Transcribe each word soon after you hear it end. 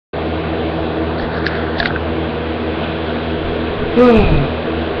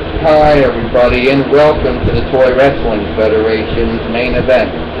Hi everybody, and welcome to the Toy Wrestling Federation's main event.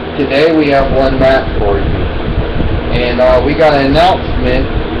 Today we have one match for you, and we got an announcement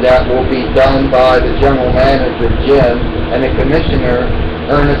that will be done by the General Manager Jim and the Commissioner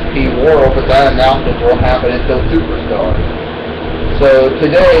Ernest P. Worrell, but that announcement will happen until Superstars. So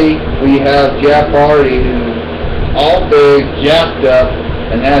today we have Jeff Hardy, who's all big, jacked up,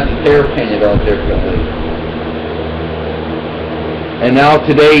 and has his hair painted on differently. And now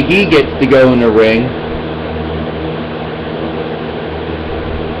today he gets to go in the ring.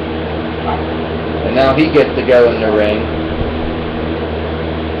 And now he gets to go in the ring.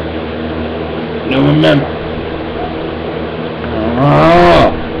 Now remember.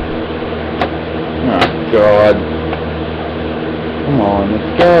 Oh God. Come on,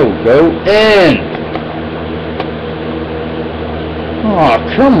 let's go. Go in. Oh,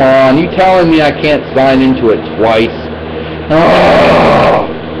 come on. You telling me I can't sign into it twice? Oh.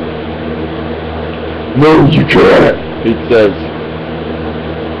 No, you can't, it says.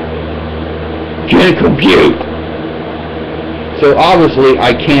 Can't compute. So obviously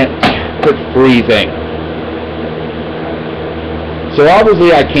I can't put freezing. So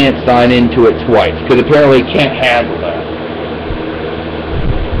obviously I can't sign into it twice, because apparently it can't handle that.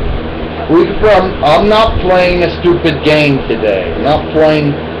 I'm not playing a stupid game today. I'm not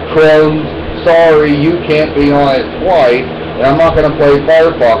playing Chrome's Sorry You Can't Be On It Twice. And I'm not going to play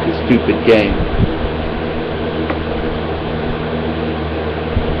Firefox's stupid game.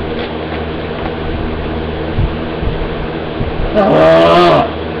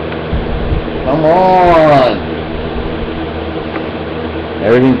 Come on.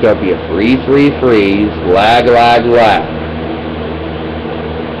 Everything's going to be a freeze. Lag.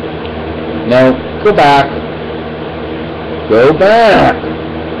 No, go back. Go back.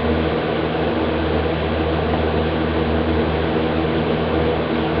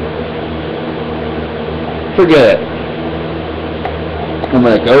 Forget it. I'm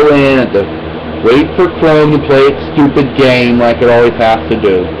going to go in and wait for Chrome to play its stupid game like it always has to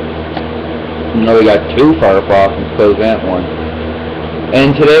do. You know, we got two Firefox and close that one.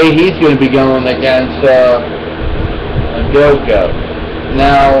 And today he's going to be going against Gogo.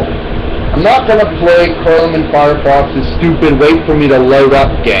 Now, I'm not going to play Chrome and Firefox's stupid wait for me to load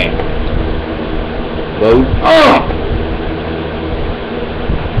up game. Load up!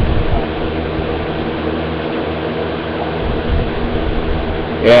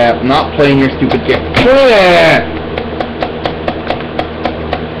 Yeah, I'm not playing your stupid game. Yeah.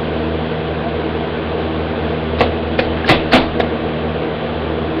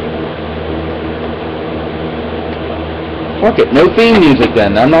 Fuck it, no theme music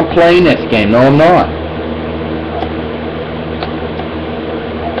then. I'm not playing this game. No, I'm not.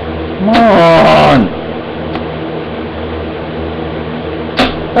 Come on.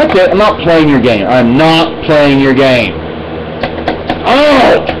 That's it. I'm not playing your game. I'm not playing your game.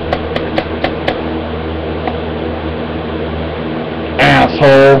 Oh!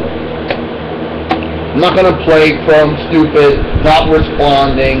 Asshole. I'm not going to play Chrome stupid, not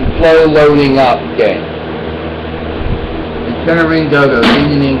responding, flow loading up game. Centering Gogo,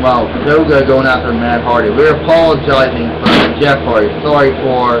 meaning well, Gogo going after Matt Hardy. We're apologizing for Jeff Hardy. Sorry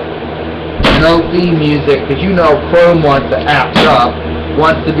for no theme music, because you know Chrome wants to act up,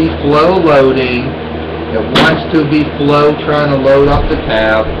 wants to be flow loading. It wants to be flow trying to load up the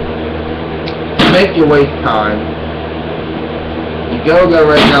tab. Make you waste time. You go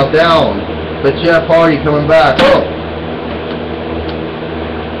right now down. But Jeff Hardy coming back. Oh!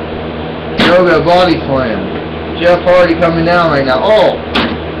 Go body slam. Jeff Hardy coming down right now. Oh!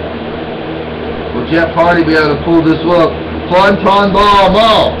 Will Jeff Hardy be able to pull this up? Swanton bomb.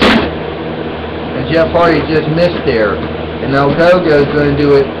 Oh! And Jeff Hardy just missed there. And now Gogo's going to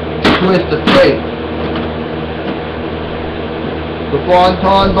do it. Twist of fate. The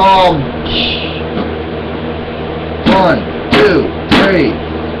Swanton bomb. 1, 2, 3.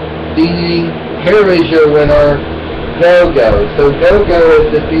 Ding. Here is your winner, Gogo. So Gogo has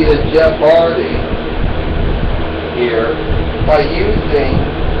defeated Jeff Hardy here by using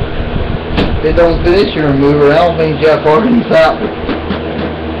the don't finish your remover. I don't think Jeff Hardy's happy.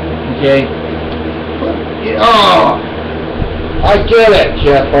 Okay. Oh, I get it,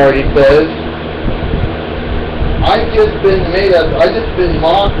 Jeff Hardy says. I've just been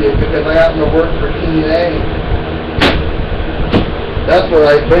mocked because I happen to work for TNA. That's what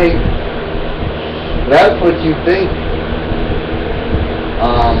I think. That's what you think.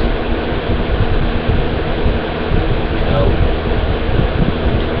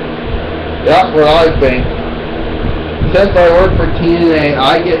 That's what I think. Since I work for TNA,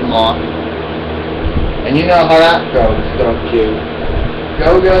 I get mocked. And you know how that goes, don't you?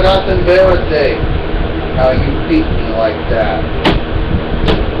 Go-Go, that's embarrassing. How you beat me like that.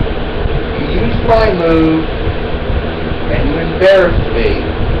 You used my move, and you embarrassed me.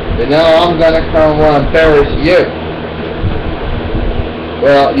 But now I'm gonna come and embarrass you.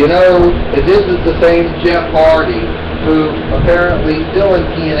 Well, you know, this is the same Jeff Hardy, who apparently still in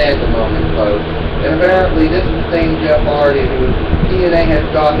TNA at the moment, folks. And apparently this is the same Jeff Hardy who TNA has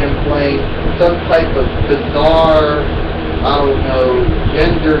got him playing some type of bizarre, I don't know,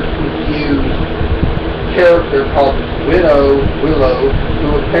 gender-confused character called Willow, who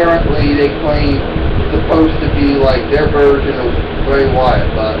apparently they claim is supposed to be like their version of Bray Wyatt,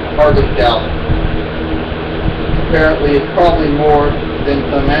 but hardly doubt it. Apparently it's probably more than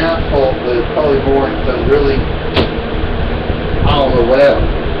some asshole, but it's probably more than some really, I don't know, whatever.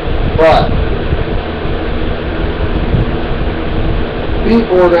 But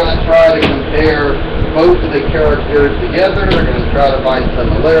people are going to try to compare both of the characters together. They're going to try to find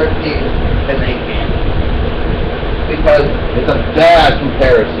similarities, and they can't. Because it's a bad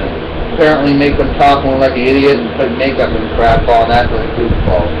comparison. Apparently make them talk more like an idiot and put makeup and crap on. That's a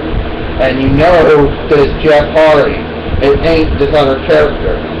goofball. And you know that it's Jeff Hardy. It ain't this other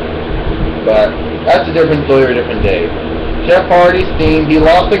character. But that's a different story, a different day. Jeff Hardy's team, he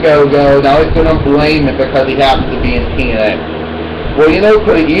lost the Go-Go. Now he's going to blame it because he happens to be in TNA. Well, you know,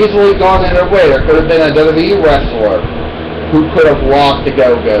 could have easily gone in their way. There could have been a WWE wrestler who could have lost the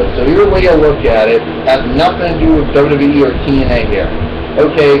Go-Go. So either way you look at it, has nothing to do with WWE or TNA here.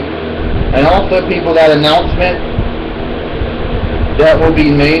 Okay, and also people, that announcement that will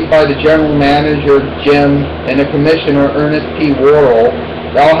be made by the general manager, Jim, and the commissioner, Ernest P. Worrell,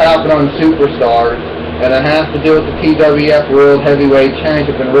 that'll happen on Superstars, and it has to do with the PWF World Heavyweight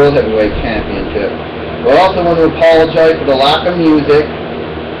Championship and World Heavyweight Championship. We also want to apologize for the lack of music.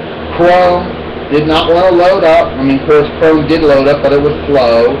 Chrome did not want to load up. I mean, of course, Chrome did load up, but it was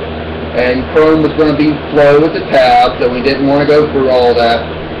slow. And Chrome was going to be slow with the tabs, so we didn't want to go through all that.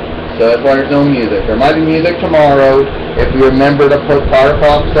 So that's why there's no music. There might be music tomorrow if we remember to put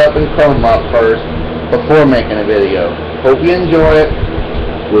Firefox up and Chrome up first before making a video. Hope you enjoy it.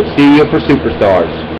 We'll see you for Superstars.